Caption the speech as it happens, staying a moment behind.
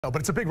No, but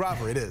it's a big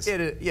rivalry. It is.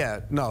 Yeah,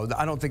 no,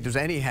 I don't think there's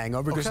any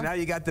hangover because now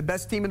you got the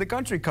best team in the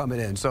country coming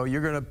in. So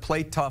you're going to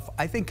play tough.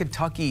 I think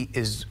Kentucky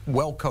is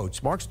well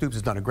coached. Mark Stoops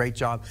has done a great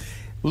job.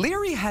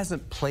 Leary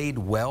hasn't played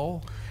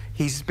well.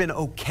 He's been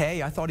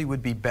okay. I thought he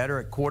would be better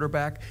at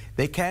quarterback.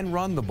 They can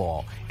run the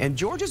ball. And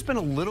Georgia's been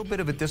a little bit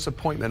of a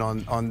disappointment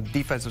on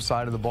defensive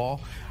side of the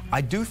ball. I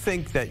do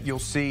think that you'll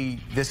see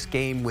this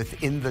game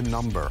within the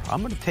number.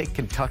 I'm going to take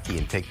Kentucky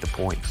and take the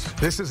points.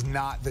 This is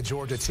not the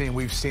Georgia team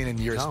we've seen in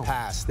years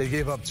past. They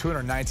gave up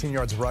 219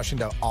 yards rushing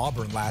to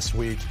Auburn last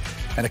week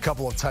and a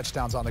couple of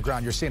touchdowns on the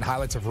ground. You're seeing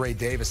highlights of Ray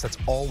Davis. That's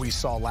all we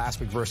saw last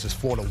week versus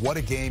Florida. What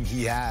a game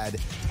he had.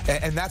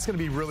 And that's going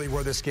to be really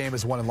where this game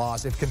is won and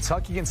lost. If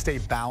Kentucky can stay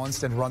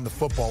balanced and run the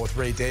football with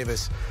Ray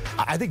Davis,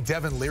 I think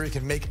Devin Leary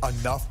can make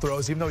enough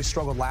throws. Even though he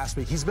struggled last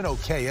week, he's been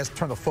okay. He has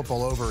turned the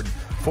football over in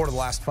 4 of the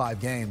last 5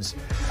 games.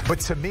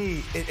 But to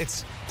me,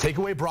 it's take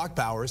away Brock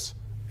Bowers,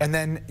 and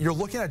then you're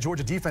looking at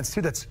Georgia defense,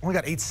 too, that's only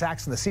got 8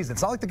 sacks in the season.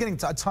 It's not like they're getting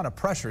a ton of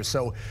pressure.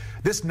 So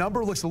this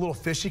number looks a little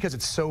fishy because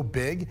it's so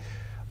big.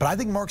 But I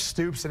think Mark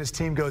Stoops and his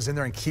team goes in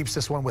there and keeps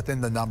this one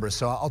within the numbers.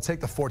 So I'll take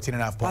the 14.5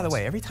 points. By the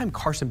way, every time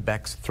Carson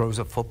Beck throws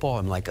a football,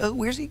 I'm like, oh,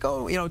 where's he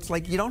going? You know, it's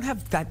like you don't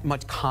have that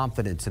much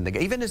confidence in the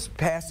game. Even his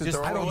passes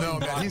are I don't know,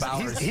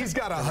 man. He's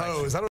got a hose.